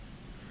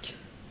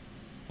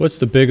What's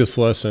the biggest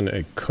lesson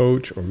a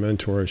coach or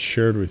mentor has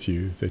shared with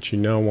you that you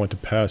now want to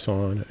pass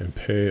on and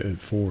pay it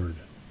forward?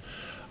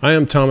 I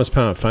am Thomas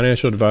Pound,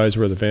 financial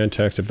advisor of the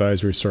Vantax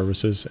Advisory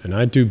Services, and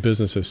I do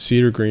business at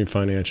Cedar Green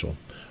Financial.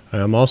 I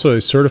am also a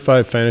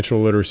certified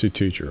financial literacy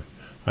teacher.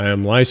 I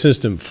am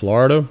licensed in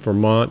Florida,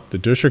 Vermont, the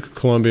District of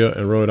Columbia,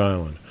 and Rhode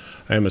Island.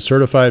 I am a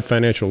certified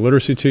financial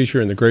literacy teacher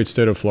in the great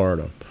state of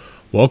Florida.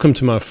 Welcome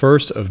to my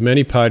first of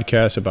many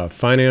podcasts about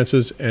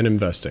finances and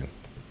investing.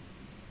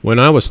 When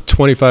I was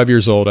 25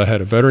 years old, I had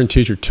a veteran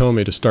teacher tell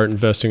me to start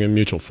investing in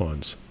mutual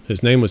funds.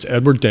 His name was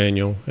Edward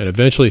Daniel, and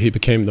eventually he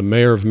became the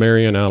mayor of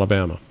Marion,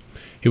 Alabama.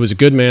 He was a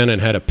good man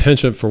and had a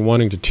penchant for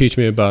wanting to teach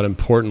me about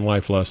important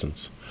life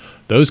lessons.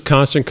 Those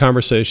constant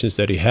conversations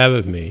that he had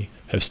with me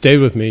have stayed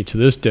with me to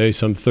this day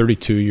some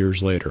 32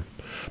 years later.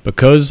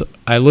 Because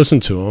I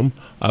listened to him,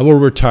 I will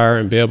retire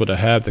and be able to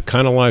have the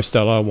kind of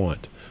lifestyle I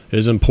want. It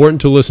is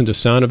important to listen to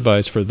sound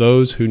advice for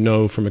those who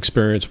know from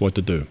experience what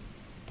to do.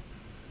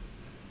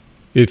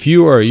 If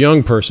you are a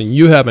young person,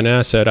 you have an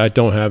asset I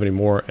don't have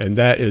anymore, and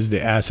that is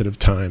the asset of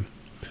time.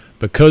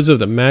 Because of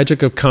the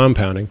magic of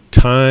compounding,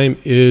 time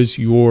is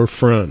your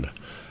friend.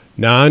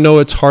 Now, I know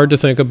it's hard to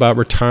think about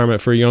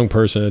retirement for a young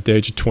person at the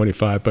age of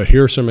 25, but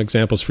here are some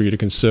examples for you to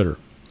consider.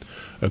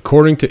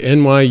 According to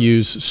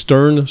NYU's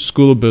Stern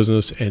School of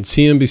Business and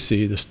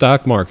CNBC, the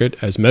stock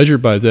market, as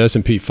measured by the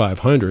S&P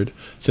 500,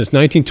 since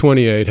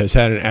 1928 has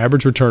had an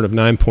average return of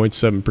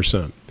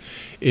 9.7%.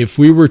 If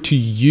we were to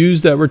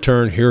use that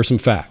return, here are some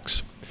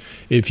facts.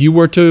 If you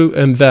were to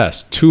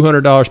invest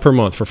 $200 per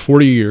month for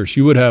 40 years,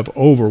 you would have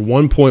over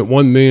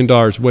 $1.1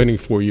 million waiting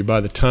for you by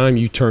the time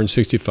you turn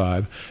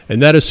 65,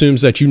 and that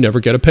assumes that you never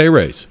get a pay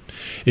raise.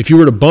 If you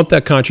were to bump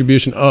that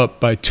contribution up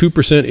by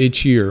 2%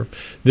 each year,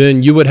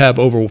 then you would have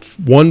over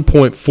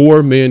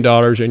 $1.4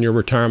 million in your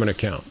retirement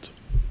account.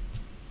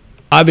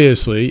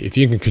 Obviously, if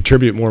you can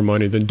contribute more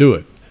money, then do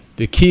it.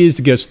 The key is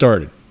to get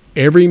started.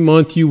 Every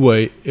month you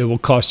wait, it will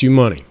cost you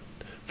money.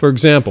 For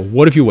example,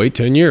 what if you wait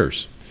 10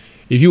 years?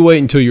 If you wait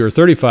until you're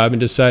 35 and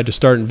decide to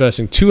start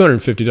investing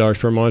 $250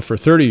 per month for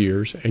 30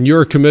 years, and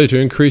you're committed to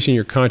increasing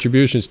your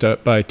contributions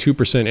by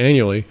 2%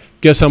 annually,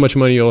 guess how much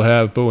money you'll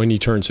have when you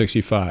turn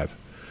 65?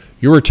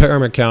 Your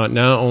retirement account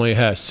now only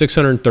has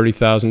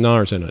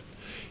 $630,000 in it.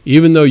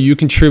 Even though you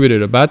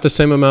contributed about the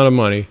same amount of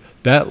money,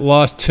 that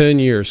lost 10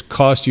 years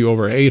cost you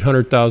over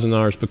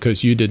 $800,000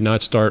 because you did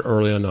not start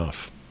early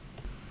enough.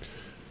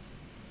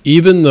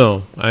 Even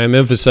though I am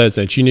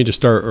emphasizing that you need to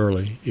start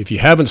early, if you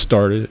haven't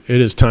started, it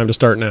is time to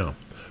start now.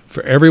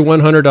 For every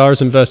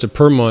 $100 invested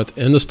per month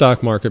in the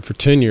stock market for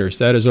 10 years,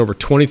 that is over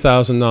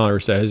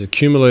 $20,000 that has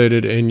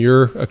accumulated in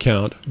your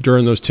account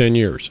during those 10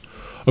 years.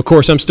 Of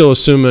course, I'm still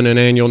assuming an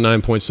annual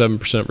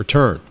 9.7%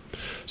 return.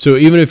 So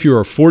even if you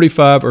are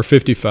 45 or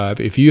 55,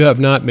 if you have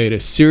not made a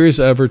serious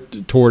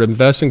effort toward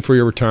investing for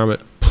your retirement,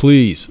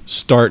 please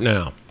start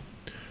now.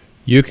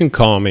 You can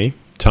call me,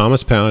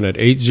 Thomas Pound, at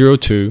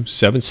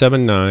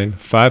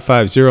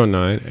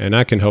 802-779-5509, and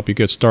I can help you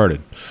get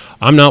started.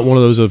 I'm not one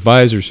of those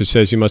advisors who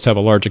says you must have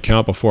a large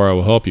account before I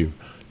will help you.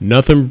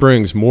 Nothing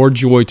brings more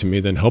joy to me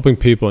than helping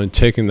people and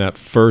taking that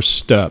first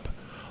step.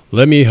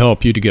 Let me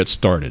help you to get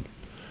started.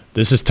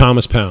 This is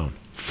Thomas Pound.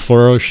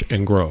 Flourish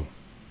and grow.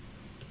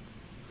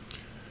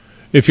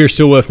 If you're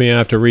still with me, I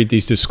have to read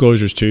these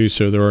disclosures to you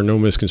so there are no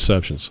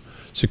misconceptions.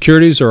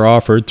 Securities are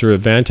offered through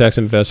Vantax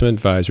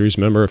Investment Advisories,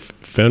 member of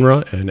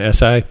FINRA and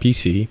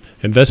SIPC.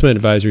 Investment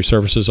advisory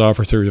services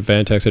offered through the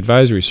Vantax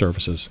Advisory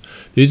Services.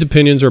 These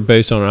opinions are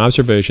based on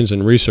observations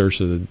and research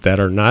that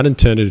are not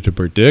intended to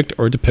predict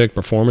or depict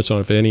performance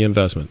of any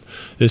investment.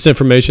 This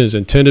information is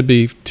intended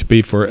to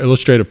be for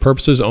illustrative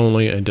purposes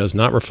only and does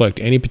not reflect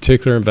any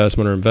particular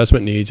investment or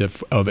investment needs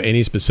of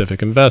any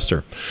specific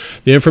investor.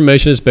 The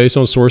information is based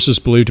on sources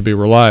believed to be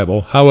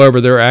reliable. However,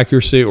 their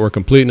accuracy or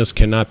completeness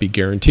cannot be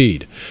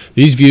guaranteed.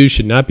 These views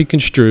should not be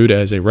construed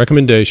as a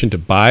recommendation to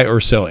buy or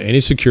sell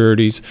any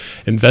securities.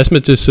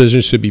 Investment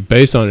decisions should be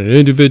based on an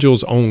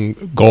individual's own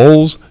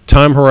goals,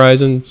 time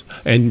horizons,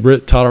 and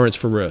tolerance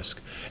for risk.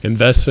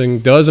 Investing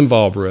does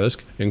involve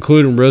risk,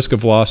 including risk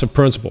of loss of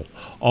principal.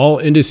 All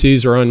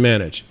indices are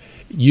unmanaged.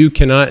 You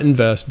cannot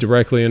invest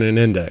directly in an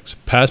index.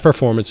 Past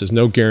performance is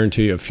no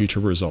guarantee of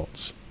future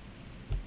results.